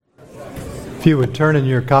If you would turn in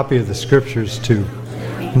your copy of the Scriptures to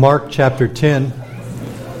Mark chapter 10,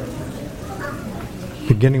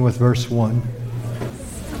 beginning with verse 1,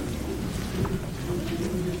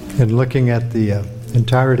 and looking at the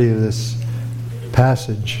entirety of this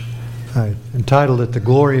passage, I entitled it, "The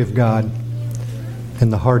Glory of God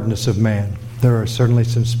and the Hardness of Man." There are certainly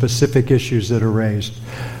some specific issues that are raised,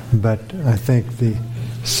 but I think the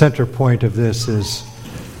center point of this is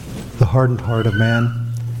the hardened heart of man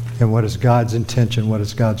and what is God's intention, what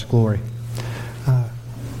is God's glory.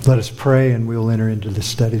 Let us pray and we will enter into this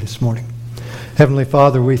study this morning. Heavenly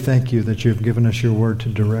Father, we thank you that you have given us your word to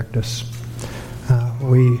direct us.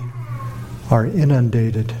 We are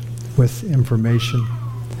inundated with information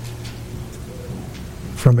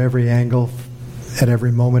from every angle, at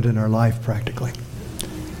every moment in our life practically.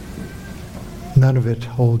 None of it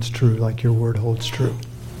holds true like your word holds true.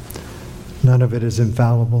 None of it is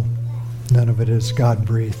infallible. None of it is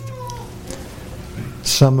God-breathed.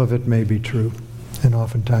 Some of it may be true, and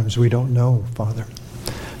oftentimes we don't know, Father.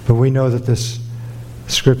 But we know that this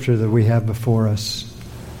Scripture that we have before us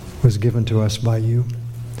was given to us by you,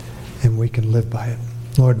 and we can live by it.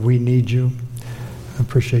 Lord, we need you. I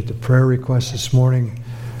appreciate the prayer request this morning.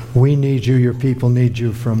 We need you. Your people need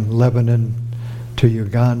you from Lebanon to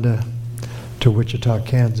Uganda to Wichita,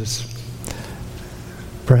 Kansas.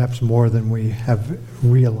 Perhaps more than we have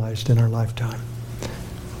realized in our lifetime.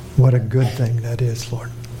 What a good thing that is, Lord,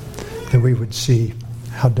 that we would see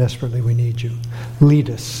how desperately we need you. Lead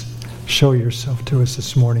us. Show yourself to us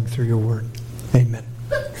this morning through your word. Amen.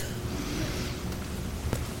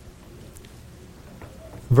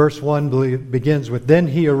 Verse 1 begins with, "Then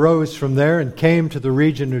he arose from there and came to the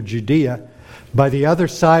region of Judea by the other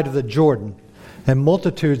side of the Jordan, and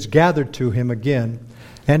multitudes gathered to him again,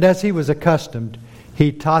 and as he was accustomed,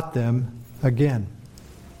 he taught them again."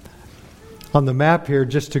 On the map here,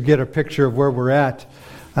 just to get a picture of where we're at,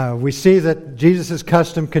 we see that Jesus'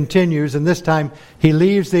 custom continues, and this time he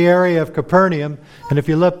leaves the area of Capernaum. And if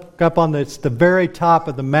you look up on it's the very top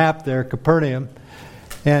of the map there, Capernaum,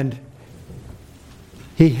 and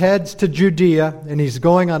he heads to Judea, and he's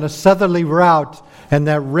going on a southerly route, and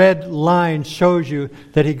that red line shows you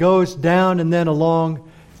that he goes down and then along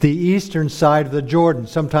the eastern side of the Jordan,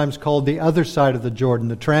 sometimes called the other side of the Jordan,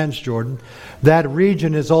 the Transjordan. That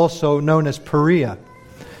region is also known as Perea.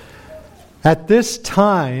 At this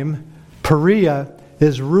time, Perea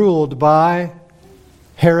is ruled by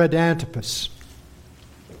Herod Antipas.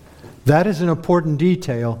 That is an important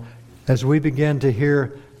detail as we begin to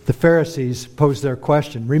hear the Pharisees pose their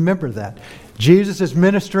question. Remember that. Jesus is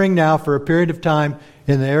ministering now for a period of time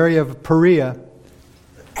in the area of Perea,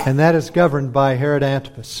 and that is governed by Herod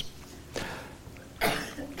Antipas.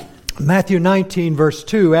 Matthew 19 verse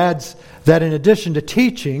 2 adds that in addition to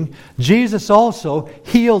teaching, Jesus also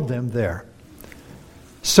healed them there.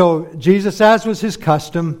 So Jesus, as was his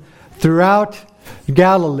custom, throughout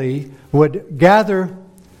Galilee would gather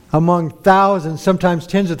among thousands, sometimes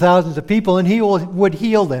tens of thousands of people, and he would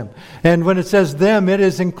heal them. And when it says them, it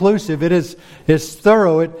is inclusive, it is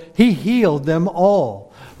thorough. He healed them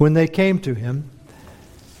all when they came to him,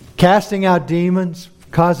 casting out demons,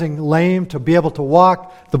 causing lame to be able to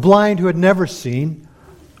walk, the blind who had never seen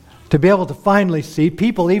to be able to finally see,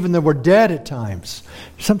 people even that were dead at times.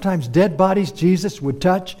 Sometimes dead bodies Jesus would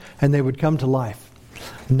touch and they would come to life.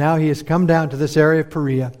 And now he has come down to this area of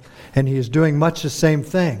Perea, and he is doing much the same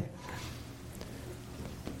thing.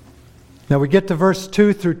 Now we get to verse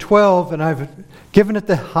 2 through 12, and I've given it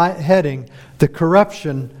the heading, "The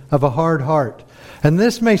Corruption of a Hard Heart." And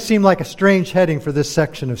this may seem like a strange heading for this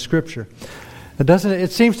section of Scripture.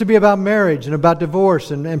 It seems to be about marriage and about divorce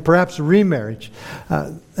and perhaps remarriage.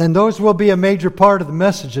 And those will be a major part of the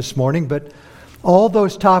message this morning, but all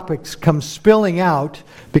those topics come spilling out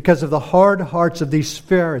because of the hard hearts of these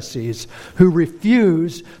Pharisees who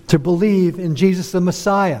refuse to believe in Jesus the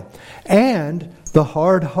Messiah, and the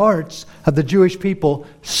hard hearts of the Jewish people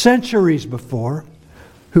centuries before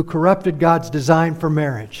who corrupted God's design for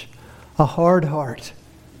marriage. A hard heart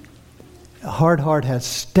has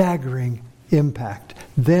staggering impact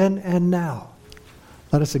then and now.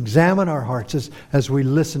 Let us examine our hearts as we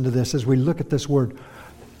listen to this, as we look at this word.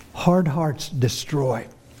 Hard hearts destroy.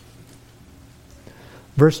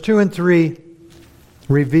 Verse 2 and 3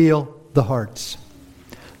 reveal the hearts.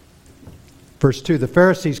 Verse 2, "The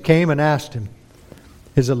Pharisees came and asked him,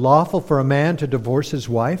 'Is it lawful for a man to divorce his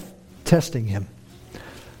wife?' Testing him."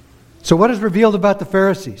 So what is revealed about the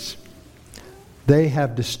Pharisees? They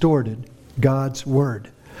have distorted God's word.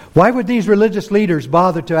 Why would these religious leaders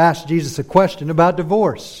bother to ask Jesus a question about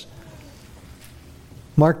divorce?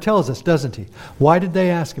 Mark tells us, doesn't he? Why did they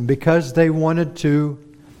ask him? Because they wanted to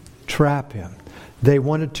trap him. They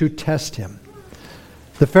wanted to test him.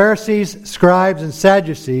 The Pharisees, scribes, and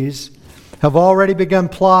Sadducees have already begun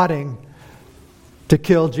plotting to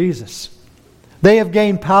kill Jesus. They have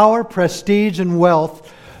gained power, prestige, and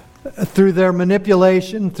wealth through their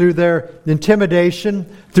manipulation, through their intimidation,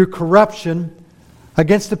 through corruption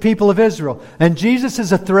against the people of Israel. And Jesus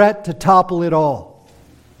is a threat to topple it all.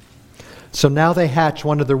 So now they hatch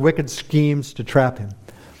one of their wicked schemes to trap him.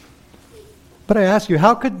 But I ask you,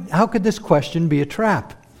 how could this question be a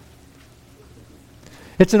trap?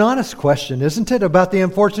 It's an honest question, isn't it, about the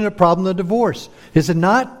unfortunate problem of divorce? Is it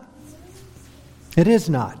not? It is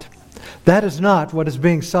not. That is not what is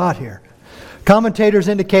being sought here. Commentators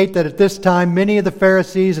indicate that at this time, many of the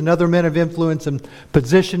Pharisees and other men of influence and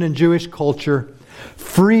position in Jewish culture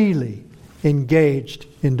freely engaged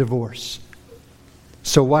in divorce.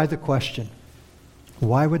 So why the question?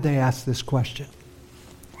 Why would they ask this question?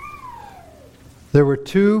 There were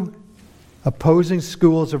two opposing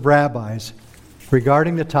schools of rabbis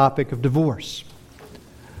regarding the topic of divorce.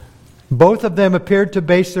 Both of them appeared to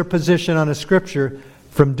base their position on a scripture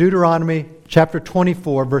from Deuteronomy chapter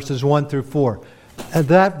 24, verses 1 through 4. And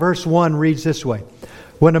that verse 1 reads this way: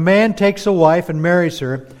 "When a man takes a wife and marries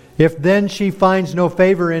her, if then she finds no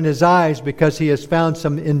favor in his eyes because he has found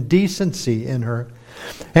some indecency in her,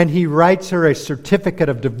 and he writes her a certificate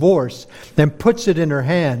of divorce, and puts it in her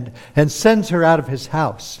hand, and sends her out of his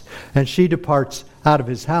house, and she departs out of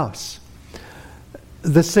his house."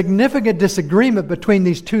 The significant disagreement between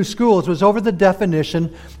these two schools was over the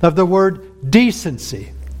definition of the word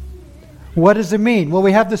decency. What does it mean? Well,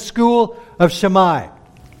 we have the school of Shammai.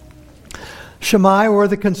 Shammai were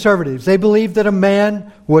the conservatives. They believed that a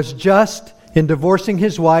man was just in divorcing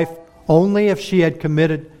his wife only if she had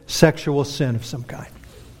committed sexual sin of some kind.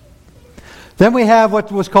 Then we have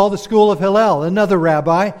what was called the school of Hillel, another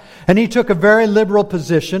rabbi, and he took a very liberal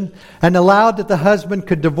position and allowed that the husband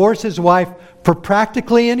could divorce his wife for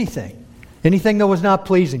practically anything that was not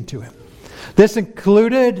pleasing to him. This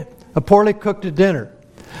included a poorly cooked dinner.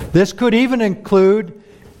 This could even include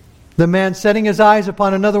the man setting his eyes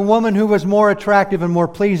upon another woman who was more attractive and more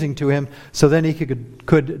pleasing to him, so then he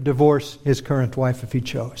could divorce his current wife if he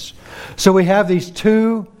chose. So we have these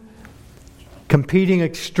two competing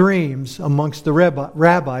extremes amongst the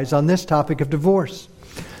rabbis on this topic of divorce.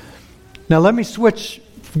 Now let me switch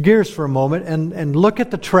gears for a moment and look at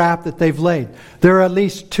the trap that they've laid. There are at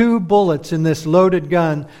least two bullets in this loaded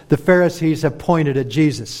gun the Pharisees have pointed at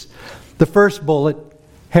Jesus. The first bullet,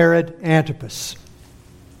 Herod Antipas.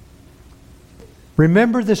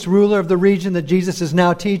 Remember this ruler of the region that Jesus is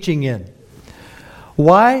now teaching in.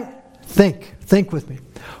 Why? Think with me.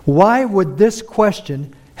 Why would this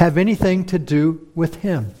question have anything to do with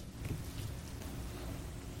him?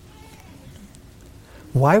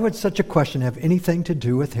 Why would such a question have anything to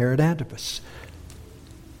do with Herod Antipas?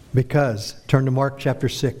 Because, turn to Mark chapter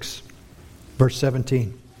 6, verse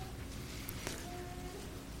 17.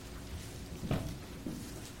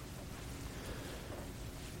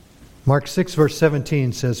 Mark 6, verse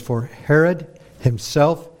 17 says, "For Herod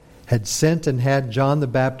himself had sent and had John the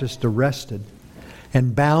Baptist arrested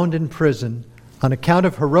and bound in prison on account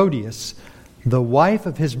of Herodias, the wife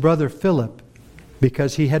of his brother Philip,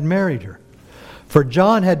 because he had married her. For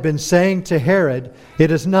John had been saying to Herod,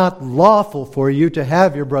 'It is not lawful for you to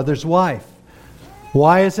have your brother's wife.'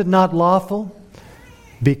 Why is it not lawful?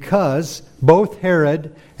 Because both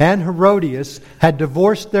Herod and Herodias had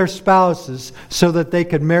divorced their spouses so that they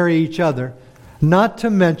could marry each other, not to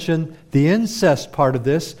mention the incest part of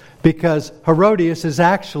this, because Herodias is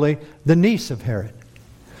actually the niece of Herod.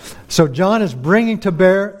 So John is bringing to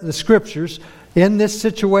bear the Scriptures in this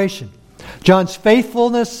situation. John's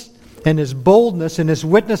faithfulness and his boldness and his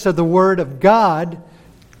witness of the Word of God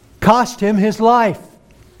cost him his life.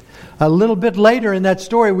 A little bit later in that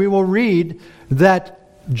story, we will read that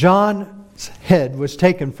John's head was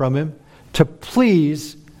taken from him to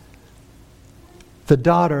please the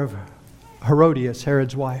daughter of Herodias,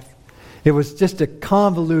 Herod's wife. It was just a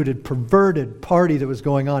convoluted, perverted party that was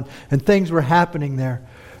going on, and things were happening there.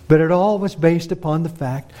 But it all was based upon the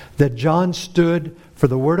fact that John stood for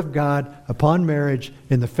the Word of God upon marriage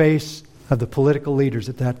in the face of the political leaders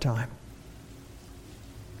at that time.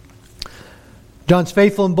 John's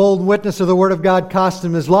faithful and bold witness of the Word of God cost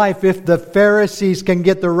him his life. If the Pharisees can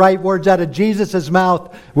get the right words out of Jesus'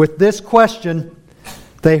 mouth with this question,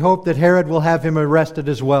 they hope that Herod will have him arrested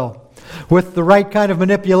as well. With the right kind of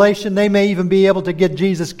manipulation, they may even be able to get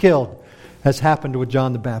Jesus killed, as happened with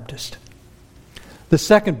John the Baptist. The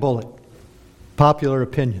second bullet, popular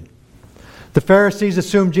opinion. The Pharisees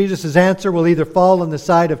assume Jesus' answer will either fall on the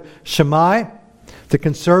side of Shammai, the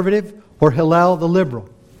conservative, or Hillel, the liberal.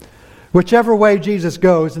 Whichever way Jesus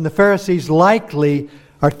goes, and the Pharisees likely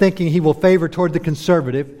are thinking he will favor toward the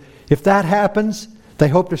conservative, if that happens, they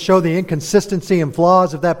hope to show the inconsistency and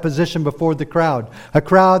flaws of that position before the crowd. A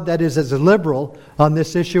crowd that is as liberal on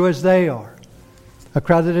this issue as they are. A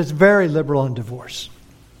crowd that is very liberal on divorce.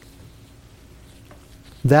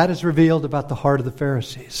 That is revealed about the heart of the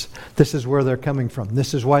Pharisees. This is where they're coming from.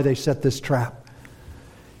 This is why they set this trap.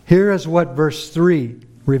 Here is what verse 3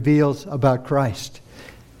 reveals about Christ.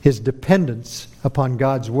 His dependence upon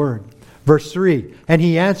God's Word. Verse 3, and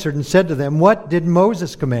he answered and said to them, what did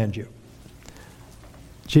Moses command you?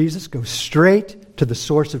 Jesus goes straight to the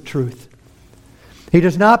source of truth. He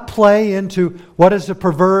does not play into what is the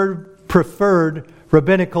preferred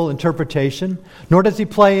rabbinical interpretation, nor does he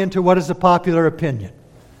play into what is the popular opinion.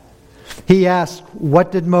 He asks,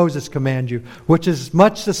 what did Moses command you? Which is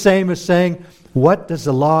much the same as saying, what does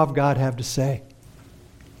the law of God have to say?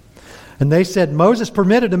 And they said, Moses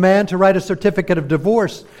permitted a man to write a certificate of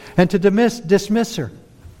divorce and to dismiss her.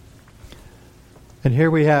 And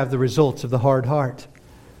here we have the results of the hard heart.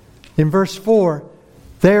 In verse 4,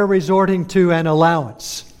 they are resorting to an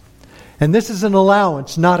allowance. And this is an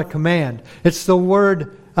allowance, not a command. It's the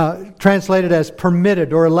word translated as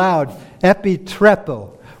permitted or allowed,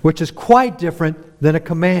 epitrepo, which is quite different than a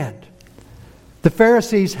command. The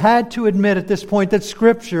Pharisees had to admit at this point that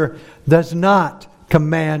Scripture does not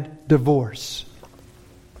command divorce.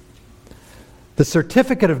 The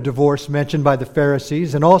certificate of divorce mentioned by the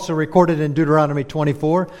Pharisees and also recorded in Deuteronomy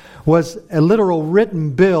 24 was a literal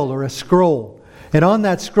written bill or a scroll. And on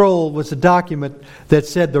that scroll was a document that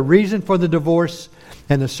said the reason for the divorce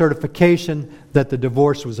and the certification that the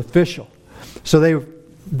divorce was official. So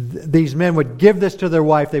these men would give this to their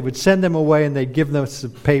wife, they would send them away, and they'd give them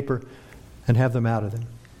some paper and have them out of them.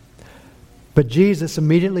 But Jesus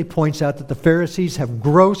immediately points out that the Pharisees have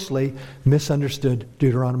grossly misunderstood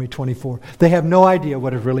Deuteronomy 24. They have no idea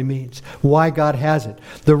what it really means, why God has it.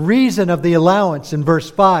 The reason of the allowance in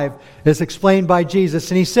verse 5 is explained by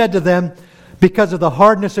Jesus. And he said to them, because of the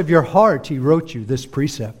hardness of your heart, he wrote you this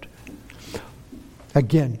precept.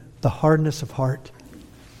 Again, the hardness of heart.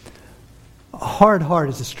 A hard heart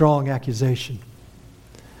is a strong accusation.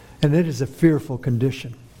 And it is a fearful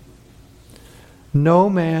condition. No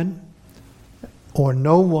man or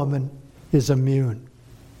no woman is immune.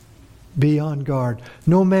 Be on guard.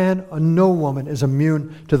 No man or no woman is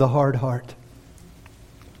immune to the hard heart.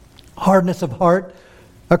 Hardness of heart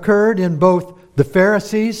occurred in both the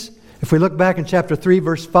Pharisees. If we look back in chapter 3,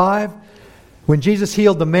 verse 5, when Jesus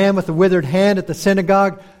healed the man with the withered hand at the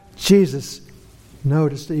synagogue, Jesus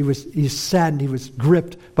noticed that he was saddened, he was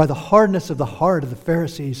gripped by the hardness of the heart of the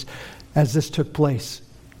Pharisees as this took place.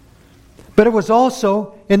 But it was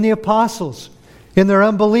also in the apostles, in their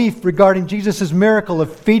unbelief regarding Jesus' miracle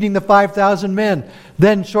of feeding the 5,000 men.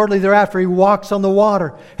 Then shortly thereafter he walks on the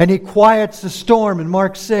water and he quiets the storm in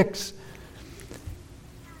Mark 6.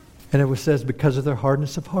 And it was says because of their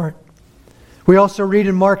hardness of heart. We also read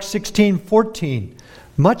in Mark 16:14,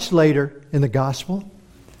 much later in the gospel.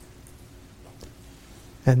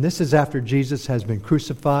 And this is after Jesus has been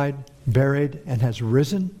crucified, buried, and has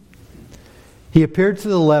risen. He appeared to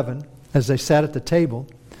the 11 as they sat at the table,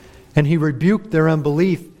 and he rebuked their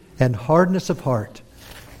unbelief and hardness of heart,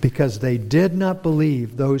 because they did not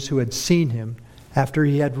believe those who had seen him after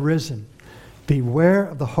he had risen. Beware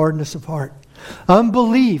of the hardness of heart.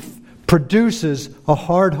 Unbelief produces a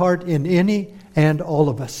hard heart in any and all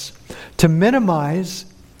of us. To minimize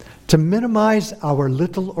our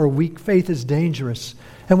little or weak faith is dangerous.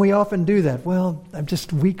 And we often do that. Well, I'm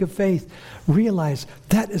just weak of faith. Realize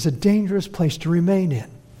that is a dangerous place to remain in.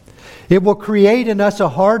 It will create in us a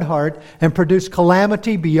hard heart and produce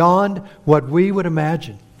calamity beyond what we would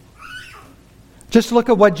imagine. Just look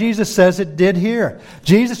at what Jesus says it did here.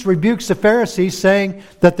 Jesus rebukes the Pharisees, saying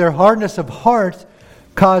that their hardness of heart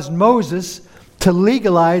caused Moses to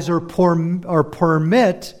legalize or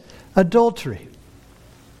permit adultery.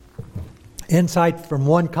 Insight from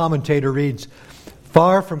one commentator reads,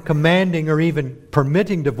 far from commanding or even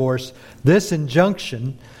permitting divorce, this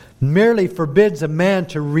injunction merely forbids a man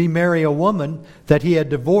to remarry a woman that he had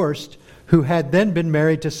divorced who had then been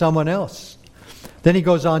married to someone else. Then he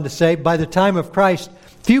goes on to say, by the time of Christ,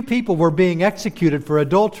 few people were being executed for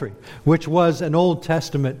adultery, which was an Old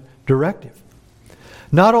Testament directive.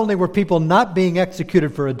 Not only were people not being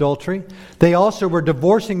executed for adultery, they also were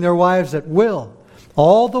divorcing their wives at will,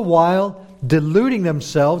 all the while deluding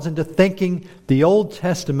themselves into thinking the Old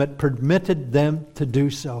Testament permitted them to do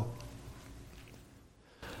so.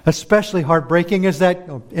 Especially heartbreaking is that,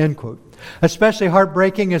 end quote. Especially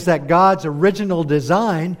heartbreaking is that God's original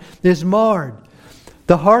design is marred.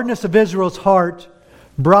 The hardness of Israel's heart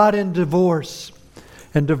brought in divorce.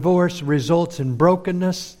 And divorce results in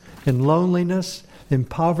brokenness, in loneliness, in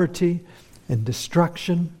poverty, in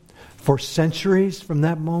destruction for centuries from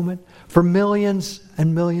that moment, for millions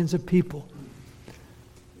and millions of people.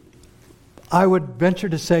 I would venture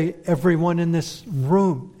to say everyone in this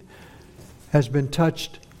room has been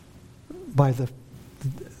touched by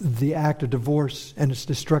the act of divorce and its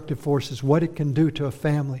destructive forces, what it can do to a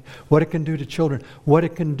family, what it can do to children, what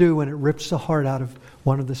it can do when it rips the heart out of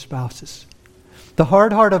one of the spouses. The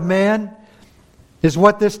hard heart of man is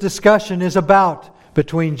what this discussion is about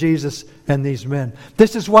between Jesus and these men.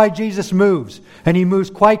 This is why Jesus moves, and He moves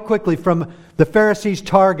quite quickly from the Pharisees'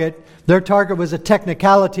 target. Their target was a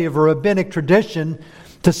technicality of a rabbinic tradition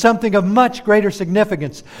to something of much greater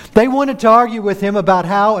significance. They wanted to argue with Him about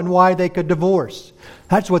how and why they could divorce.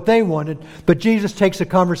 That's what they wanted. But Jesus takes the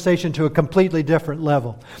conversation to a completely different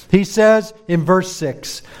level. He says in verse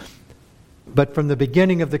 6, "But from the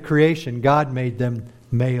beginning of the creation, God made them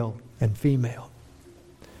male and female."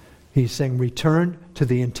 He's saying, return to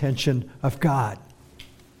the intention of God.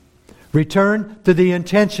 Return to the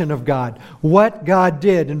intention of God. What God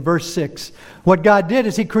did in verse 6. What God did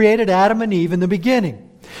is He created Adam and Eve in the beginning.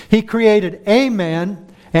 He created a man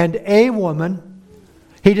and a woman.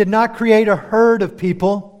 He did not create a herd of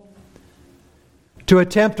people to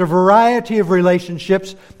attempt a variety of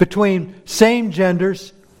relationships between same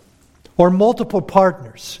genders or multiple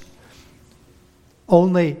partners.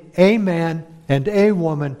 Only a man and a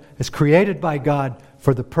woman is created by God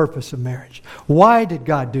for the purpose of marriage. Why did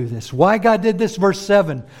God do this? Why God did this? Verse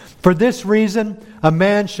 7. "For this reason, a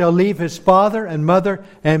man shall leave his father and mother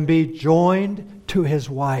and be joined to his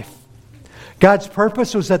wife." God's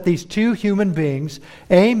purpose was that these two human beings,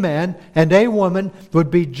 a man and a woman, would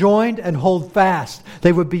be joined and hold fast.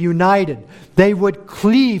 They would be united. They would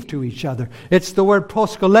cleave to each other. It's the word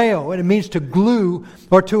proskaleo, and it means to glue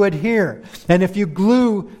or to adhere. And if you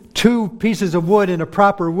glue two pieces of wood in a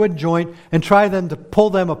proper wood joint and try them to pull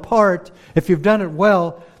them apart, if you've done it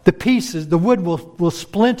well, the wood will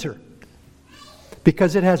splinter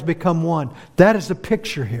because it has become one. That is the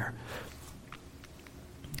picture here.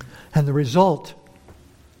 And the result,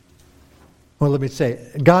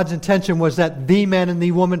 God's intention was that the man and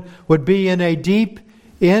the woman would be in a deep,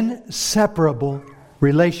 inseparable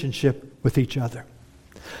relationship with each other.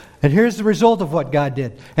 And here's the result of what God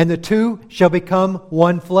did. "And the two shall become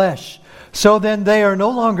one flesh. So then they are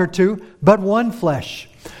no longer two, but one flesh."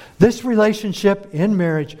 This relationship in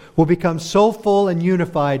marriage will become so full and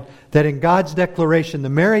unified that in God's declaration, the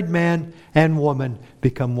married man and woman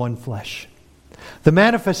become one flesh. The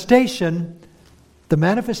manifestation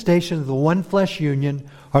of the one flesh union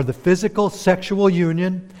are the physical sexual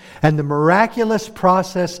union and the miraculous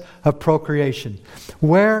process of procreation,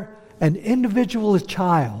 where an individual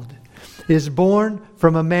child is born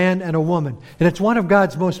from a man and a woman. And it's one of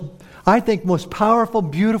God's most powerful,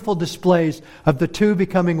 beautiful displays of the two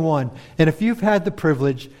becoming one. And if you've had the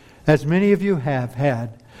privilege, as many of you have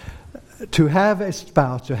had, to have a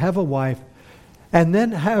spouse, to have a wife, and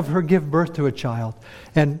then have her give birth to a child,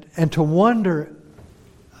 and to wonder,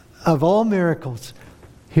 of all miracles,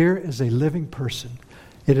 here is a living person.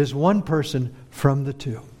 It is one person from the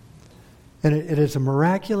two. And it is a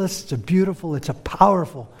miraculous, it's a beautiful, it's a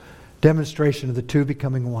powerful demonstration of the two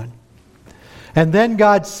becoming one. And then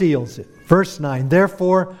God seals it. Verse 9,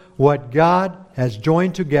 "Therefore, what God has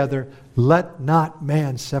joined together, let not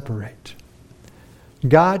man separate."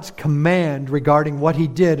 God's command regarding what He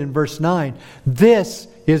did in verse 9, this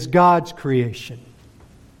is God's creation.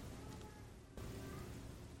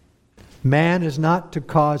 Man is not to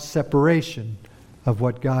cause separation of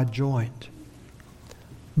what God joined.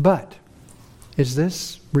 But is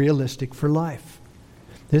this realistic for life?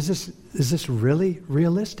 Is this really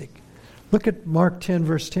realistic? Look at Mark 10,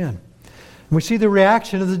 verse 10. And we see the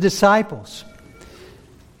reaction of the disciples.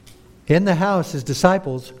 In the house, His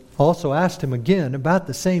disciples also asked Him again about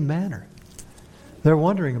the same manner. They're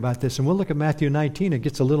wondering about this. And we'll look at Matthew 19. It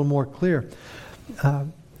gets a little more clear.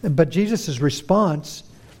 But Jesus' response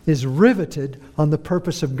is riveted on the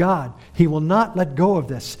purpose of God. He will not let go of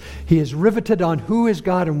this. He is riveted on who is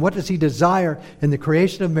God and what does He desire in the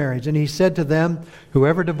creation of marriage. And He said to them,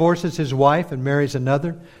 "Whoever divorces his wife and marries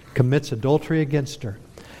another commits adultery against her.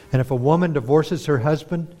 And if a woman divorces her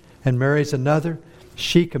husband and marries another,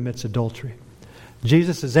 she commits adultery."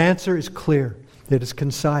 Jesus' answer is clear. It is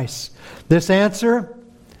concise. This answer,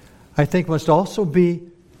 I think, must also be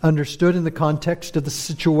understood in the context of the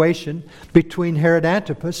situation between Herod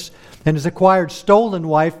Antipas and his acquired stolen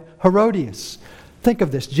wife, Herodias. Think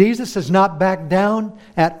of this. Jesus has not backed down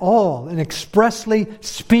at all in expressly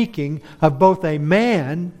speaking of both a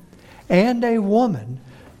man and a woman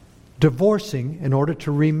divorcing in order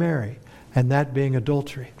to remarry, and that being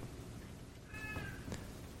adultery.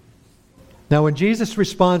 Now, when Jesus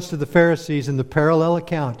responds to the Pharisees in the parallel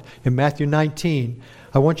account in Matthew 19,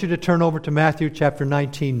 I want you to turn over to Matthew chapter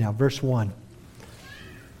 19 now, verse 1.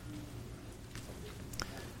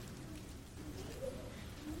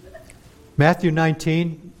 Matthew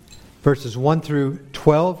 19, verses 1 through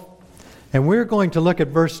 12, and we're going to look at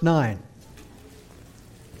verse 9.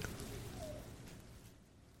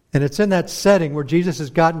 And it's in that setting where Jesus has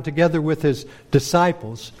gotten together with his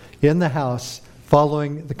disciples in the house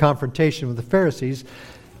following the confrontation with the Pharisees.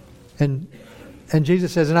 And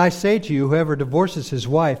Jesus says, "And I say to you, whoever divorces his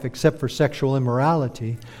wife except for sexual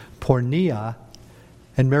immorality, porneia,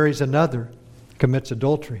 and marries another, commits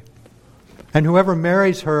adultery. And whoever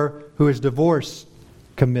marries her who is divorced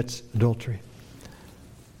commits adultery."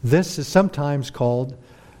 This is sometimes called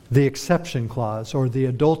the exception clause or the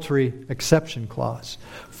adultery exception clause.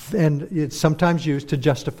 And it's sometimes used to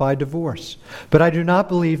justify divorce. But I do not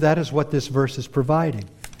believe that is what this verse is providing.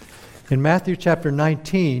 In Matthew chapter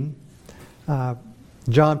 19,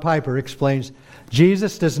 John Piper explains,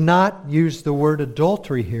 Jesus does not use the word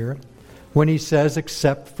adultery here when he says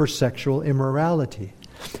except for sexual immorality.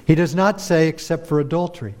 He does not say except for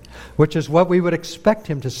adultery, which is what we would expect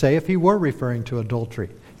him to say if he were referring to adultery.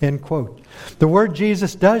 End quote. The word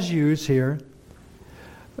Jesus does use here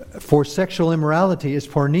for sexual immorality is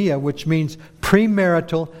porneia, which means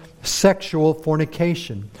premarital sexual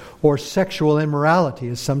fornication, or sexual immorality,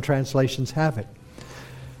 as some translations have it.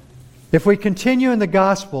 If we continue in the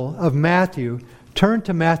Gospel of Matthew, turn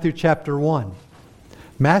to Matthew chapter 1.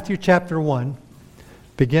 Matthew chapter 1,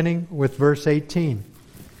 beginning with verse 18.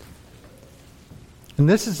 And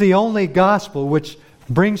this is the only Gospel which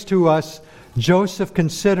brings to us Joseph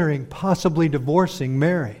considering possibly divorcing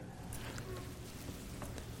Mary.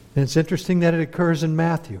 And it's interesting that it occurs in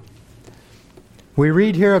Matthew. We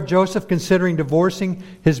read here of Joseph considering divorcing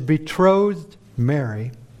his betrothed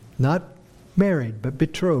Mary, not married, but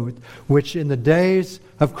betrothed, which in the days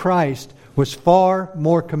of Christ was far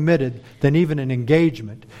more committed than even an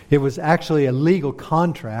engagement. It was actually a legal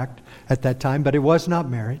contract at that time, but it was not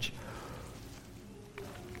marriage.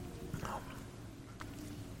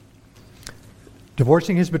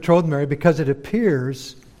 Divorcing his betrothed Mary because it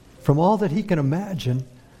appears, from all that he can imagine,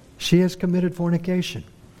 she has committed fornication.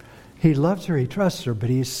 He loves her, he trusts her, but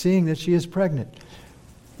he is seeing that she is pregnant.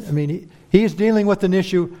 I mean, he is dealing with an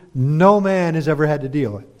issue no man has ever had to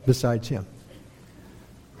deal with besides him.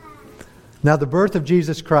 Now the birth of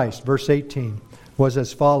Jesus Christ, verse 18, was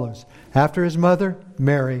as follows. After his mother,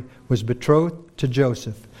 Mary, was betrothed to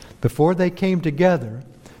Joseph, before they came together,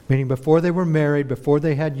 meaning before they were married, before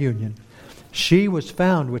they had union, she was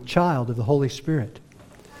found with child of the Holy Spirit.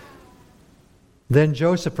 Then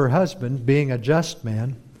Joseph, her husband, being a just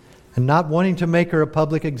man, and not wanting to make her a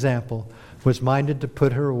public example, was minded to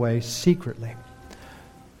put her away secretly.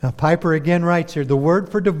 Now Piper again writes here, the word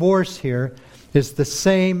for divorce here is the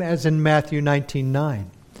same as in Matthew 19:9.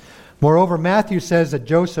 Moreover, Matthew says that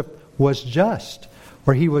Joseph was just,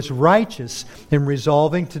 or he was righteous in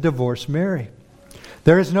resolving to divorce Mary.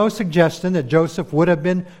 There is no suggestion that Joseph would have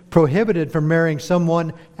been prohibited from marrying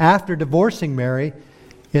someone after divorcing Mary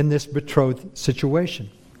in this betrothed situation.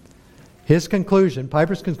 His conclusion,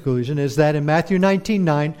 Piper's conclusion, is that in Matthew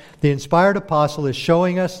 19:9, the inspired apostle is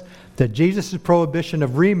showing us that Jesus' prohibition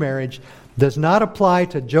of remarriage does not apply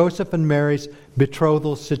to Joseph and Mary's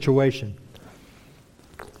betrothal situation.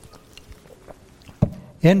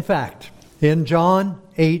 In fact, in John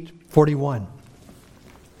 8:41,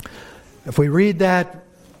 if we read that,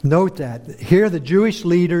 note that, here the Jewish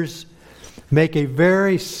leaders make a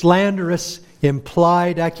very slanderous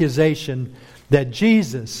implied accusation that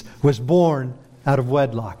Jesus was born out of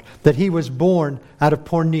wedlock, that he was born out of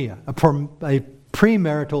porneia, a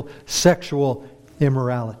premarital sexual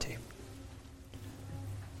immorality.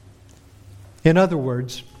 In other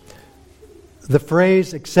words, the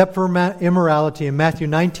phrase, except for immorality, in Matthew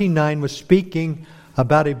 19:9 was speaking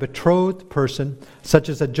about a betrothed person, such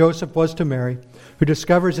as that Joseph was to Mary, who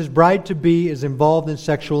discovers his bride-to-be is involved in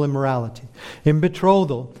sexual immorality, in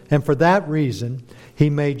betrothal, and for that reason, he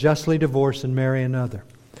may justly divorce and marry another.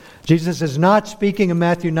 Jesus is not speaking in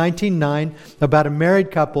Matthew 19:9 about a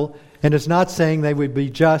married couple, and is not saying they would be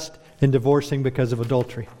just in divorcing because of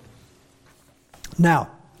adultery. Now,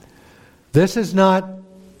 this is not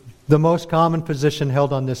the most common position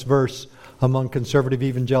held on this verse among conservative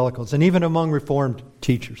evangelicals and even among Reformed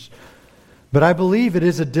teachers. But I believe it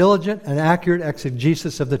is a diligent and accurate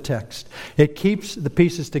exegesis of the text. It keeps the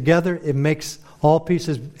pieces together. It makes all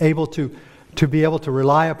pieces able to be able to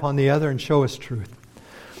rely upon the other and show us truth.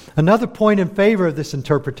 Another point in favor of this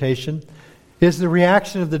interpretation is the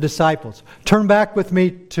reaction of the disciples. Turn back with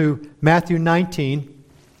me to Matthew 19.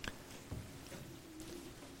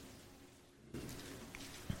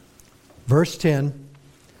 Verse 10.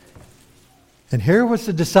 And here was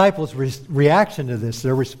the disciples' reaction to this,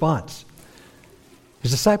 their response.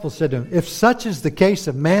 His disciples said to him, "If such is the case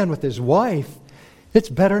of man with his wife, it's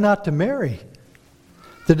better not to marry."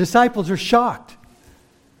 The disciples are shocked.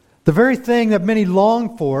 The very thing that many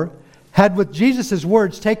longed for had, with Jesus'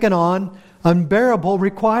 words, taken on unbearable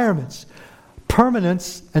requirements,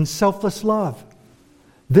 permanence and selfless love.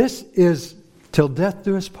 This is till death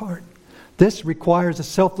do us part. This requires a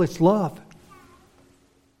selfless love.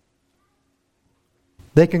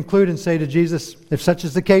 They conclude and say to Jesus, "If such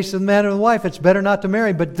is the case of the man and the wife, it's better not to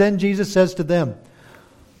marry." But then Jesus says to them,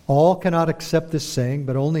 "All cannot accept this saying,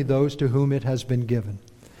 but only those to whom it has been given.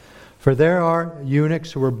 For there are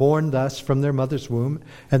eunuchs who were born thus from their mother's womb,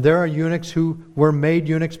 and there are eunuchs who were made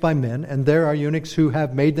eunuchs by men, and there are eunuchs who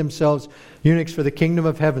have made themselves eunuchs for the kingdom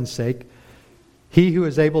of heaven's sake. He who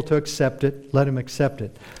is able to accept it, let him accept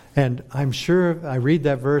it." And I'm sure I read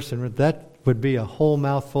that verse, and that would be a whole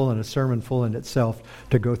mouthful and a sermon full in itself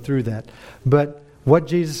to go through that. But what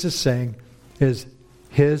Jesus is saying is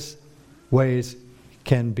His ways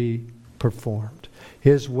can be performed.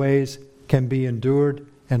 His ways can be endured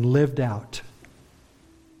and lived out.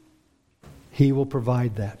 He will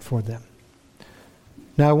provide that for them.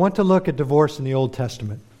 Now I want to look at divorce in the Old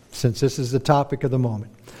Testament, since this is the topic of the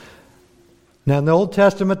moment. Now in the Old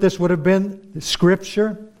Testament, this would have been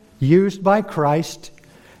scripture used by Christ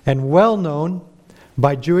and well known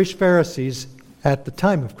by Jewish Pharisees at the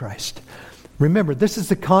time of Christ. Remember, this is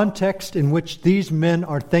the context in which these men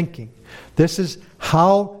are thinking. This is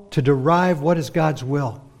how to derive what is God's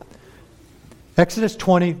will. Exodus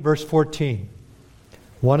 20, verse 14.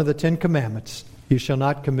 One of the 10 commandments, you shall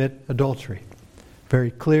not commit adultery. Very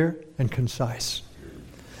clear and concise.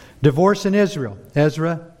 Divorce in Israel.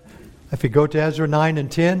 Ezra, if you go to Ezra 9 and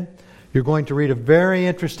 10, you're going to read a very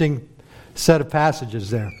interesting set of passages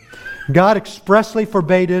there. God expressly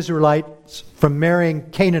forbade Israelites from marrying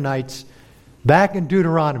Canaanites back in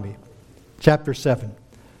Deuteronomy chapter 7.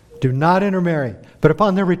 Do not intermarry. But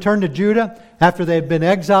upon their return to Judah, after they had been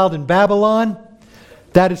exiled in Babylon,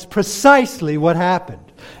 that is precisely what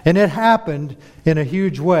happened. And it happened in a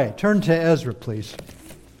huge way. Turn to Ezra, please.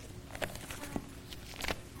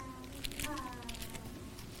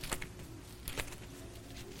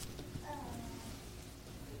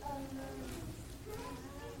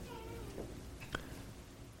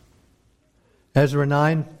 Ezra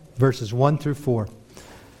 9, verses 1 through 4.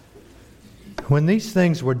 When these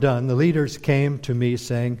things were done, the leaders came to me,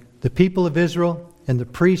 saying, "The people of Israel and the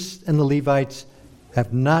priests and the Levites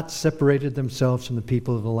have not separated themselves from the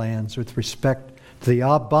people of the lands with respect to the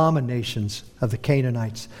abominations of the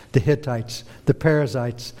Canaanites, the Hittites, the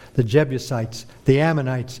Perizzites, the Jebusites, the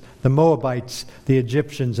Ammonites, the Moabites, the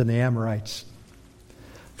Egyptians, and the Amorites.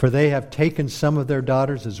 For they have taken some of their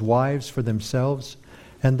daughters as wives for themselves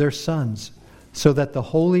and their sons, so that the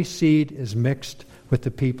holy seed is mixed with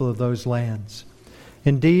the people of those lands.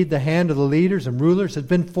 Indeed, the hand of the leaders and rulers has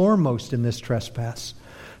been foremost in this trespass.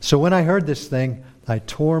 So when I heard this thing, I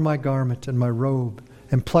tore my garment and my robe,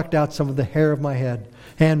 and plucked out some of the hair of my head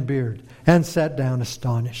and beard, and sat down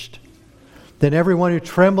astonished. Then everyone who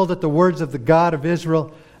trembled at the words of the God of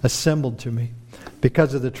Israel assembled to me,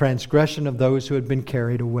 because of the transgression of those who had been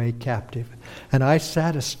carried away captive. And I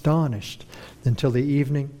sat astonished until the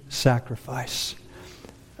evening sacrifice.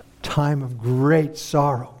 Time of great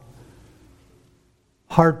sorrow.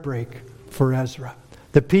 Heartbreak for Ezra.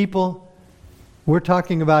 The people we're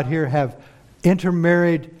talking about here have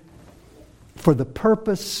intermarried for the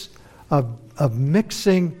purpose of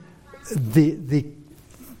mixing the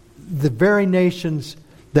very nations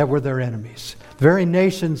that were their enemies. The very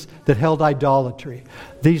nations that held idolatry.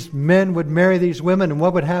 These men would marry these women, and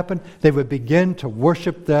what would happen? They would begin to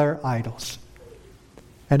worship their idols.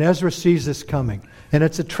 And Ezra sees this coming. And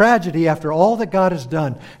it's a tragedy after all that God has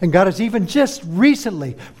done. And God has even just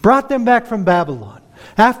recently brought them back from Babylon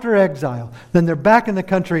after exile. Then they're back in the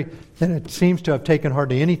country, and it seems to have taken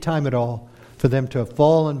hardly any time at all for them to have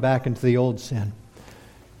fallen back into the old sin.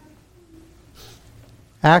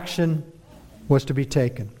 Action was to be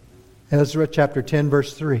taken. Ezra chapter 10,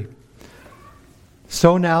 verse 3.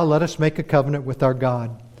 So now let us make a covenant with our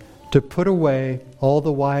God, to put away all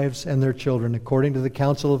the wives and their children according to the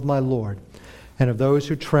counsel of my Lord, and of those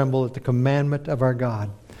who tremble at the commandment of our God,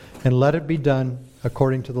 and let it be done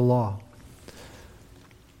according to the law.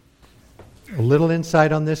 A little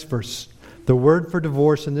insight on this verse. The word for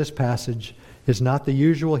divorce in this passage is not the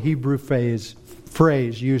usual Hebrew phrase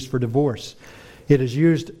phrase used for divorce. It is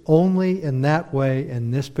used only in that way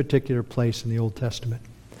in this particular place in the Old Testament.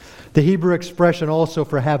 The Hebrew expression also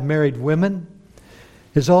for have married women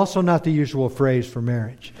is also not the usual phrase for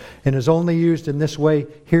marriage, and is only used in this way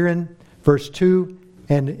here in verse 2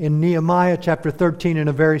 and in Nehemiah chapter 13 in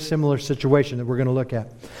a very similar situation that we're going to look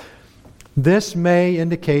at. This may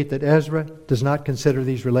indicate that Ezra does not consider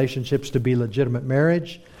these relationships to be legitimate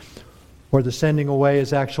marriage or the sending away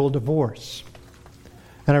as actual divorce.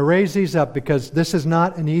 And I raise these up because this is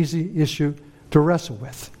not an easy issue to wrestle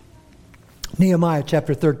with. Nehemiah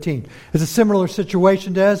chapter 13 is a similar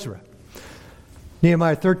situation to Ezra.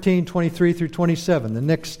 Nehemiah 13, 23 through 27, the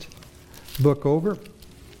next book over.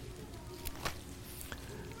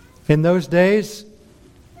 In those days,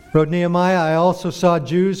 wrote Nehemiah, I also saw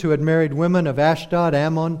Jews who had married women of Ashdod,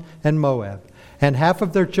 Ammon, and Moab. And half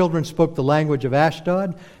of their children spoke the language of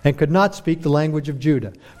Ashdod and could not speak the language of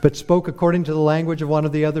Judah, but spoke according to the language of one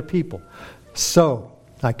of the other people. So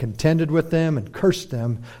I contended with them and cursed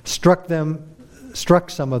them, struck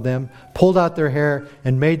some of them, pulled out their hair,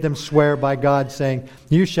 and made them swear by God, saying,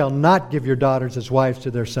 You shall not give your daughters as wives to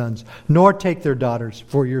their sons, nor take their daughters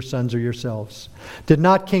for your sons or yourselves. Did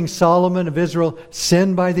not King Solomon of Israel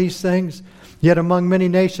sin by these things? Yet among many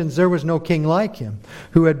nations there was no king like him,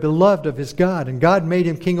 who had beloved of his God, and God made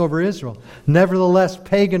him king over Israel. Nevertheless,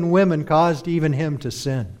 pagan women caused even him to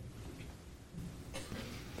sin.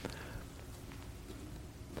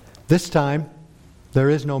 This time,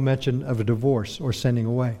 there is no mention of a divorce or sending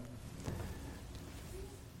away.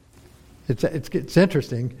 It's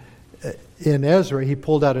interesting. In Ezra, he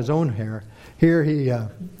pulled out his own hair. Here he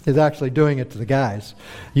is actually doing it to the guys.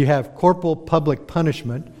 You have corporal public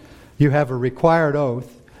punishment. You have a required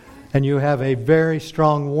oath, and you have a very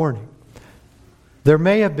strong warning. There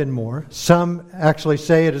may have been more. Some actually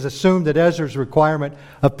say it is assumed that Ezra's requirement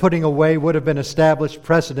of putting away would have been established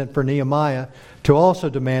precedent for Nehemiah to also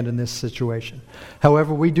demand in this situation.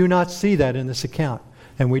 However, we do not see that in this account,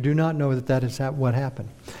 and we do not know that that is what happened.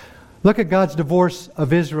 Look at God's divorce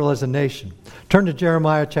of Israel as a nation. Turn to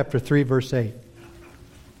Jeremiah chapter 3, verse 8.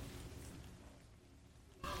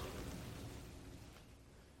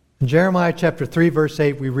 In Jeremiah chapter 3, verse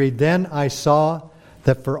 8, we read, Then I saw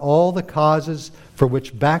that for all the causes for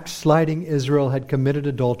which backsliding Israel had committed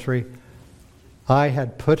adultery, I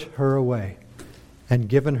had put her away and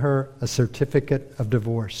given her a certificate of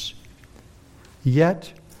divorce.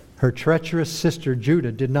 Yet her treacherous sister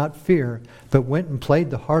Judah did not fear, but went and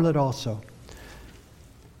played the harlot also.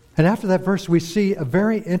 And after that verse, we see a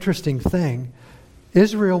very interesting thing.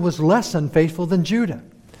 Israel was less unfaithful than Judah.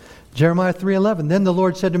 Jeremiah 3:11, Then the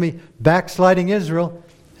Lord said to me, Backsliding Israel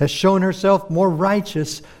has shown herself more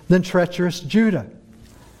righteous than treacherous Judah.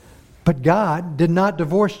 But God did not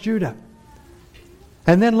divorce Judah.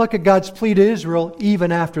 And then look at God's plea to Israel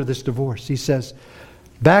even after this divorce. He says,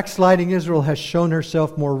 Backsliding Israel has shown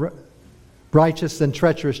herself more righteous than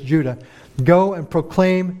treacherous Judah. Go and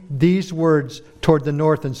proclaim these words toward the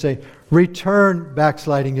north and say, Return,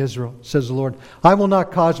 backsliding Israel, says the Lord. I will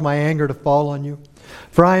not cause my anger to fall on you,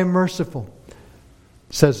 for I am merciful,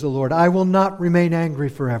 says the Lord. I will not remain angry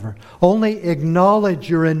forever. Only acknowledge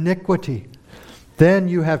your iniquity. Then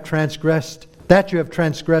you have transgressed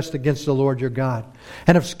against the Lord your God,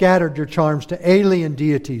 and have scattered your charms to alien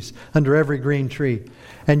deities under every green tree.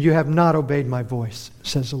 And you have not obeyed my voice,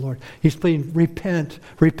 says the Lord. He's pleading, repent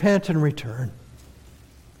and return.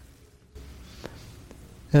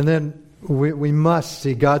 And then we must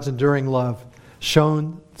see God's enduring love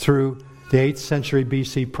shown through the 8th century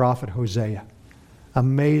BC prophet Hosea.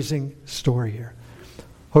 Amazing story here.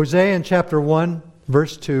 Hosea in chapter 1,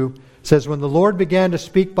 verse 2 says, When the Lord began to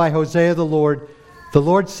speak by Hosea the Lord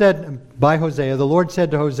said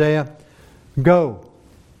to Hosea, Go,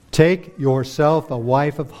 take yourself a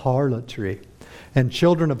wife of harlotry and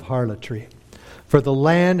children of harlotry, for the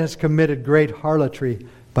land has committed great harlotry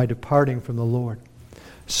by departing from the Lord.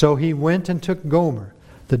 So he went and took Gomer,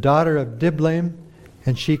 the daughter of Diblaim,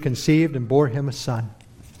 and she conceived and bore him a son.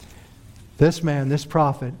 This man, this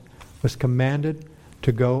prophet, was commanded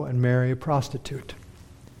to go and marry a prostitute.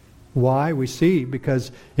 Why? We see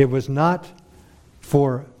because it was not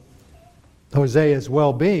for Hosea's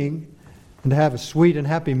well-being and to have a sweet and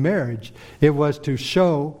happy marriage. It was to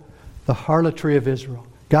show the harlotry of Israel.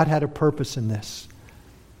 God had a purpose in this.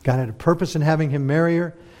 God had a purpose in having him marry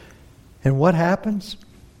her. And what happens?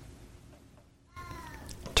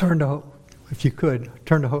 If you could,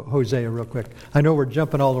 turn to Hosea real quick. I know we're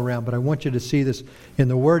jumping all around, but I want you to see this in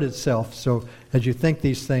the Word itself. So as you think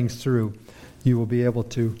these things through, you will be able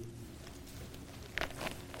to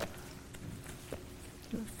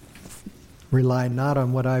rely not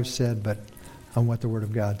on what I've said, but on what the Word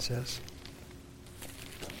of God says.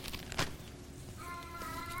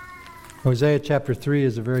 Hosea chapter 3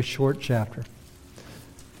 is a very short chapter.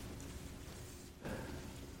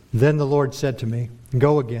 Then the Lord said to me,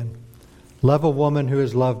 "Go again, love a woman who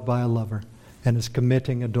is loved by a lover and is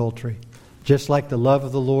committing adultery, just like the love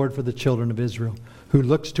of the Lord for the children of Israel, who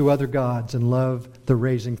looks to other gods and love the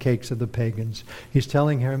raisin cakes of the pagans." He's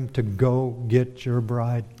telling him to go get your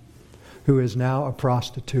bride, who is now a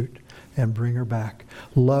prostitute, and bring her back.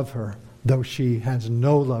 Love her, though she has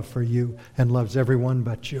no love for you and loves everyone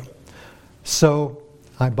but you. So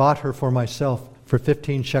I bought her for myself for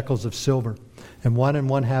 15 shekels of silver and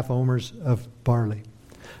 1½ omers of barley.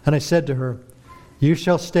 And I said to her, "You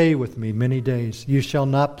shall stay with me many days. You shall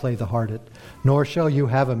not play the harlot, nor shall you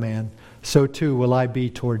have a man. So too will I be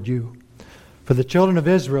toward you. For the children of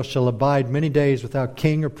Israel shall abide many days without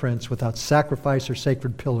king or prince, without sacrifice or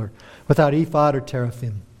sacred pillar, without ephod or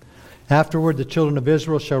teraphim. Afterward the children of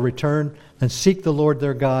Israel shall return and seek the Lord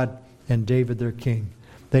their God and David their king.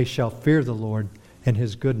 They shall fear the Lord and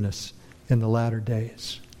His goodness in the latter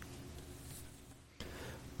days."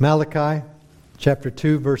 Malachi chapter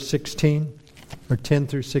 2 verse 16, or 10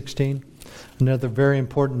 through 16. Another very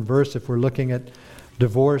important verse if we're looking at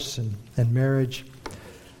divorce and marriage.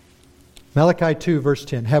 Malachi 2 verse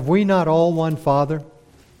 10. "Have we not all one Father?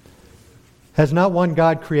 Has not one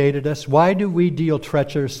God created us? Why do we deal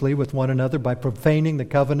treacherously with one another by profaning the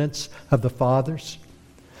covenants of the fathers?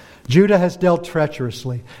 Judah has dealt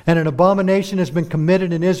treacherously, and an abomination has been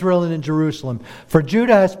committed in Israel and in Jerusalem. For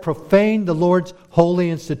Judah has profaned the Lord's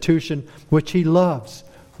holy institution, which He loves."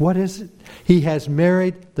 What is it? "He has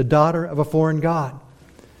married the daughter of a foreign god.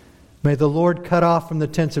 May the Lord cut off from the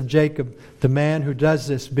tents of Jacob the man who does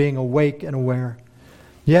this, being awake and aware,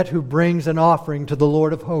 yet who brings an offering to the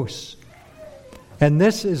Lord of hosts." And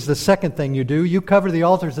this is the second thing you do. You cover the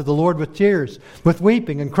altars of the Lord with tears, with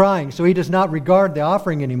weeping and crying, so He does not regard the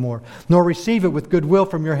offering anymore, nor receive it with goodwill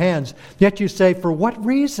from your hands. Yet you say, "For what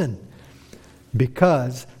reason?"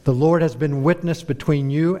 "Because the Lord has been witness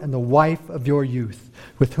between you and the wife of your youth,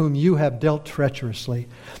 with whom you have dealt treacherously.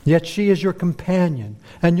 Yet she is your companion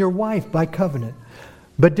and your wife by covenant.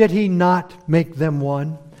 But did He not make them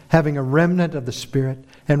one, having a remnant of the Spirit?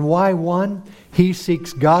 And why one? He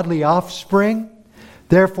seeks godly offspring.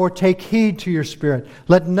 Therefore take heed to your spirit.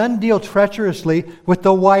 Let none deal treacherously with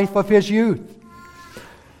the wife of his youth.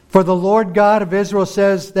 For the Lord God of Israel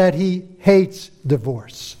says that He hates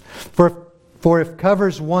divorce. For it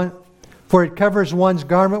covers one's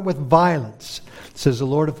garment with violence, says the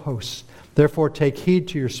Lord of hosts. Therefore take heed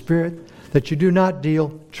to your spirit, that you do not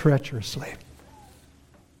deal treacherously."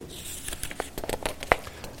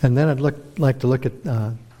 And then I'd like to look at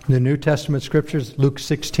the New Testament scriptures, Luke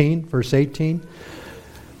 16, verse 18.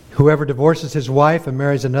 "Whoever divorces his wife and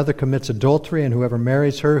marries another commits adultery, and whoever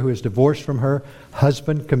marries her who is divorced from her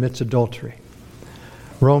husband commits adultery."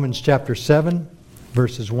 Romans chapter 7,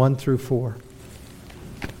 verses 1 through 4.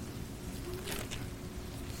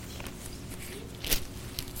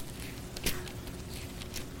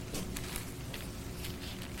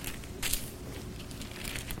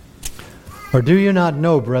 "Or do you not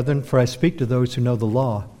know, brethren, for I speak to those who know the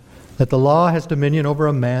law, that the law has dominion over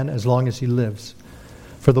a man as long as he lives?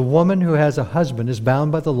 For the woman who has a husband is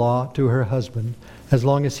bound by the law to her husband as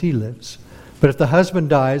long as he lives. But if the husband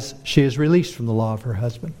dies, she is released from the law of her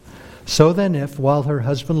husband. So then if, while her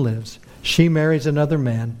husband lives, she marries another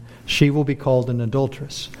man, she will be called an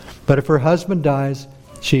adulteress. But if her husband dies,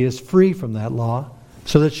 she is free from that law,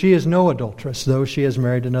 so that she is no adulteress, though she has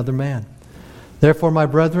married another man. Therefore, my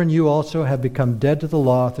brethren, you also have become dead to the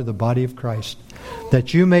law through the body of Christ,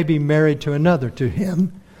 that you may be married to another, to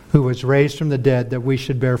Him who was raised from the dead, that we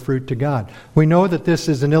should bear fruit to God." We know that this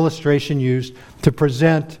is an illustration used to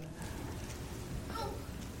present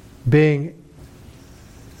being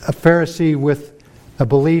a Pharisee with a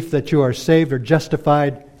belief that you are saved or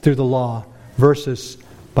justified through the law versus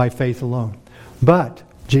by faith alone. But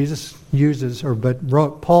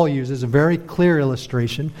Paul uses a very clear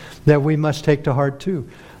illustration that we must take to heart too.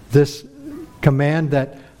 This command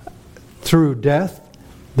that through death,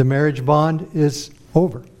 the marriage bond is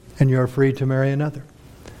over and you are free to marry another.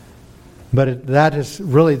 But that is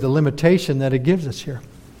really the limitation that it gives us here.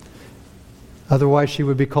 Otherwise, she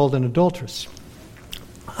would be called an adulteress.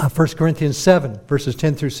 1 Corinthians 7, verses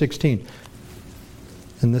 10 through 16.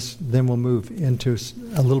 And then we'll move into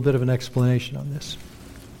a little bit of an explanation on this.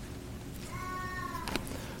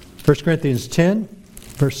 1 Corinthians 10,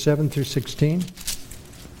 verse 7 through 16.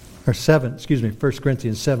 1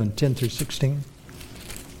 Corinthians 7, 10 through 16.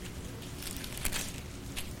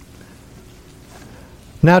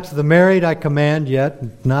 Now to the married I command,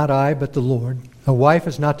 yet not I, but the Lord. A wife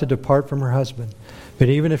is not to depart from her husband. But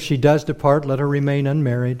even if she does depart, let her remain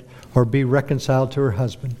unmarried or be reconciled to her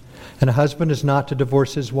husband. And a husband is not to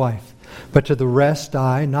divorce his wife. But to the rest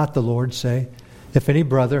I, not the Lord, say, if any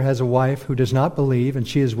brother has a wife who does not believe and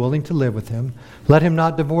she is willing to live with him, let him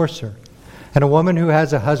not divorce her. And a woman who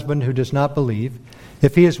has a husband who does not believe,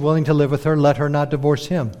 if he is willing to live with her, let her not divorce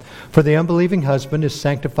him. For the unbelieving husband is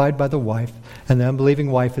sanctified by the wife, and the unbelieving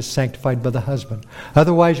wife is sanctified by the husband.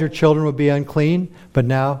 Otherwise your children would be unclean, but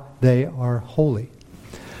now they are holy.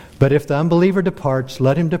 But if the unbeliever departs,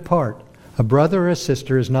 let him depart. A brother or a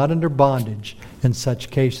sister is not under bondage in such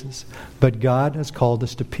cases, but God has called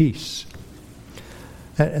us to peace.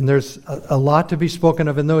 And there's a lot to be spoken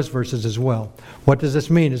of in those verses as well. What does this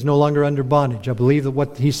mean? Is no longer under bondage. I believe that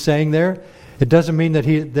what he's saying there, it doesn't mean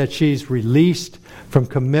that she's released from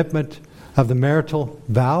commitment of the marital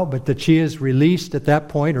vow, but that she is released at that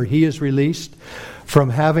point, or he is released from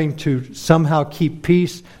having to somehow keep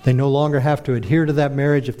peace. They no longer have to adhere to that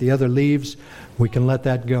marriage. If the other leaves, we can let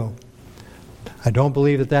that go. I don't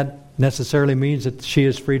believe that necessarily means that she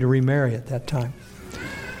is free to remarry at that time.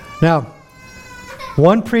 Now,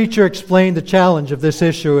 one preacher explained the challenge of this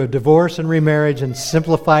issue of divorce and remarriage and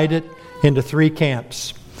simplified it into three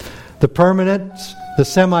camps: the permanents, the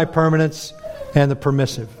semi-permanents, and the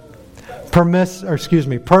permissive.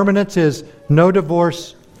 Permanence is no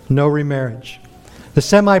divorce, no remarriage. The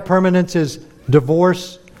semi-permanence is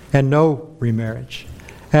divorce and no remarriage.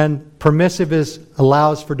 And permissive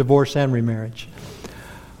allows for divorce and remarriage.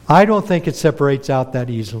 I don't think it separates out that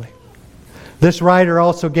easily. This writer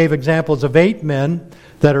also gave examples of 8 men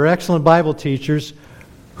that are excellent Bible teachers,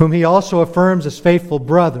 whom he also affirms as faithful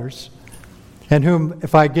brothers, and whom,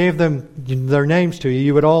 if I gave them their names to you,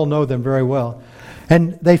 you would all know them very well.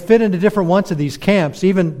 And they fit into different ones of these camps,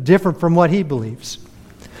 even different from what he believes.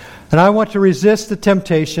 And I want to resist the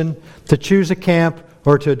temptation to choose a camp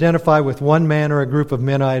or to identify with one man or a group of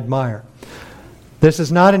men I admire. This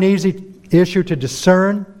is not an easy issue to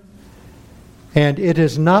discern, and it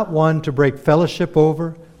is not one to break fellowship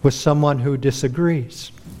over with someone who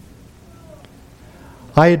disagrees.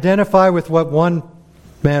 I identify with what one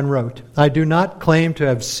man wrote. I do not claim to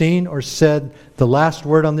have seen or said the last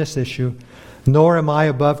word on this issue, nor am I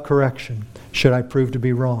above correction, should I prove to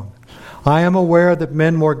be wrong. I am aware that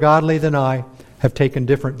men more godly than I have taken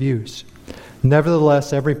different views.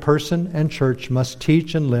 Nevertheless, every person and church must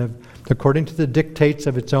teach and live according to the dictates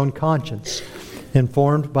of its own conscience,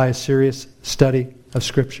 informed by a serious study of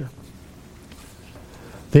Scripture.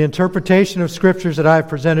 The interpretation of Scriptures that I have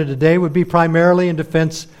presented today would be primarily in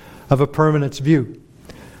defense of a permanence view.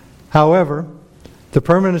 However, the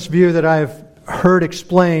permanence view that I have heard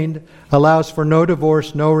explained allows for no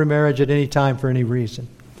divorce, no remarriage at any time for any reason.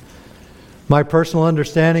 My personal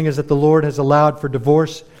understanding is that the Lord has allowed for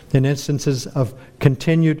divorce in instances of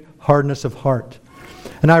continued hardness of heart.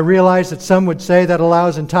 And I realize that some would say that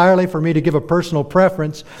allows entirely for me to give a personal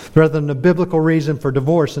preference rather than a biblical reason for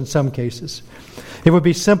divorce in some cases. It would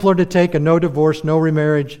be simpler to take a no divorce, no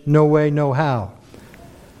remarriage, no way, no how.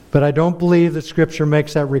 But I don't believe that Scripture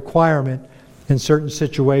makes that requirement in certain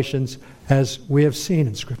situations, as we have seen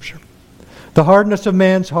in Scripture. The hardness of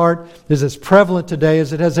man's heart is as prevalent today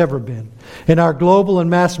as it has ever been. In our global and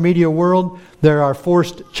mass media world, there are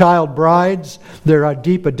forced child brides, there are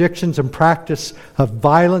deep addictions and practice of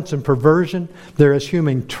violence and perversion, there is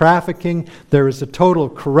human trafficking, there is a total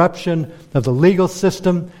corruption of the legal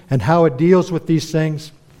system and how it deals with these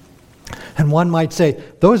things. And one might say,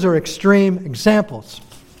 those are extreme examples.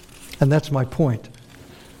 And that's my point.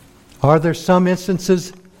 Are there some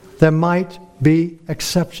instances that might be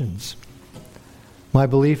exceptions? My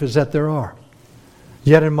belief is that there are.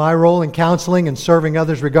 Yet in my role in counseling and serving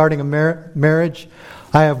others regarding a marriage,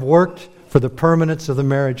 I have worked for the permanence of the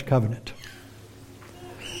marriage covenant.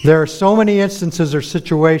 There are so many instances or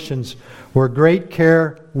situations where great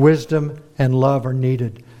care, wisdom, and love are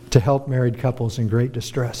needed to help married couples in great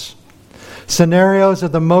distress. Scenarios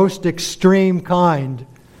of the most extreme kind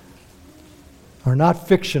are not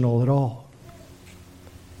fictional at all.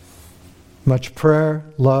 Much prayer,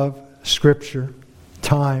 love, Scripture,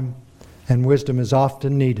 time, and wisdom is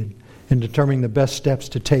often needed in determining the best steps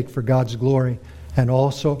to take for God's glory and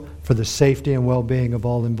also for the safety and well-being of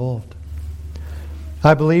all involved.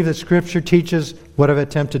 I believe that Scripture teaches what I've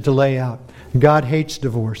attempted to lay out. God hates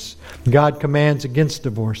divorce. God commands against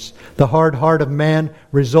divorce. The hard heart of man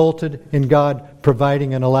resulted in God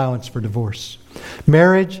providing an allowance for divorce.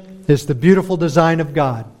 Marriage is the beautiful design of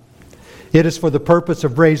God. It is for the purpose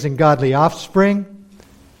of raising godly offspring,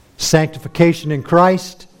 sanctification in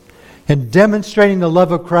Christ, and demonstrating the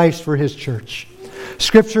love of Christ for His church.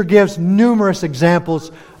 Scripture gives numerous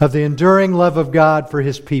examples of the enduring love of God for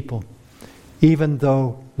His people, even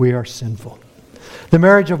though we are sinful. The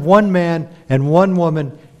marriage of one man and one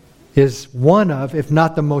woman is one of, if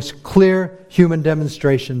not the most clear human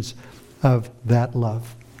demonstrations of that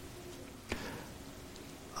love.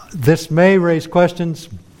 This may raise questions.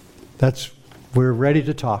 We're ready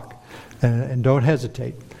to talk. And don't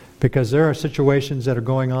hesitate, because there are situations that are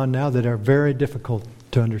going on now that are very difficult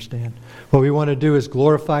to understand. What we want to do is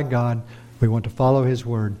glorify God. We want to follow His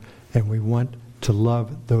Word. And we want to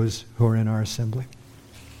love those who are in our assembly.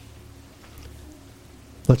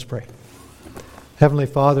 Let's pray. Heavenly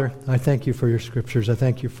Father, I thank You for Your Scriptures. I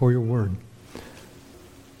thank You for Your Word.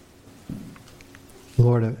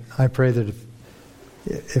 Lord, I pray that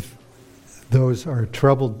if those are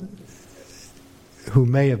troubled who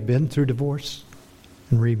may have been through divorce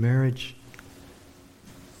and remarriage,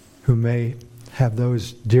 who may have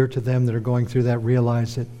those dear to them that are going through that,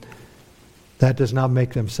 realize that that does not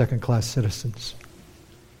make them second-class citizens.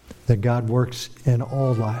 That God works in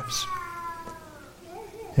all lives.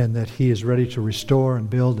 And that He is ready to restore and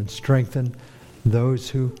build and strengthen those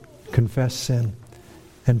who confess sin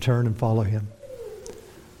and turn and follow Him.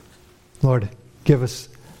 Lord, give us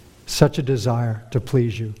such a desire to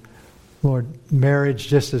please You. Lord, marriage,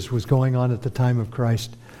 just as was going on at the time of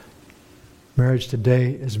Christ, marriage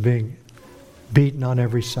today is being beaten on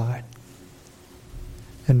every side.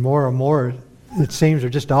 And more, it seems, are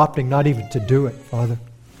just opting not even to do it, Father,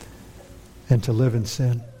 and to live in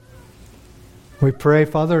sin. We pray,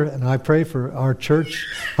 Father, and I pray for our church,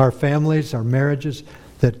 our families, our marriages,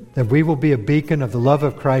 that we will be a beacon of the love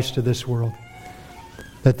of Christ to this world.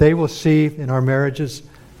 That they will see in our marriages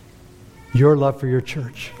Your love for Your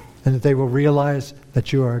church. And that they will realize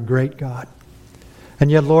that You are a great God. And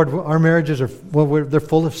yet, Lord, our marriages they're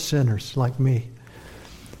full of sinners like me.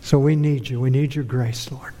 So we need You. We need Your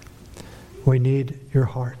grace, Lord. We need Your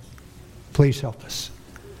heart. Please help us.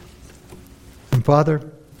 And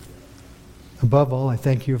Father, above all, I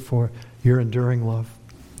thank You for Your enduring love.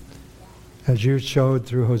 As You showed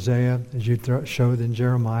through Hosea, as You showed in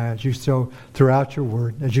Jeremiah, as You show throughout Your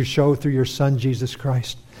Word, as You show through Your Son, Jesus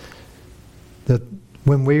Christ, that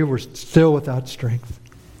when we were still without strength,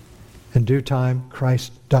 in due time,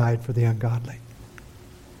 Christ died for the ungodly.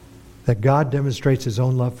 That God demonstrates His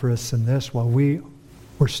own love for us in this: while we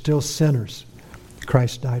were still sinners,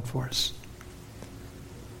 Christ died for us.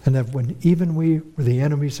 And that when even we were the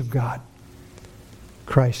enemies of God,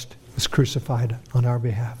 Christ was crucified on our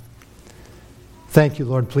behalf. Thank You,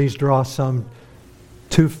 Lord. Please draw some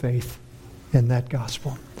to faith in that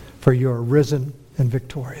gospel, for You are risen and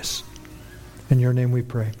victorious. In Your name we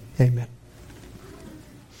pray. Amen.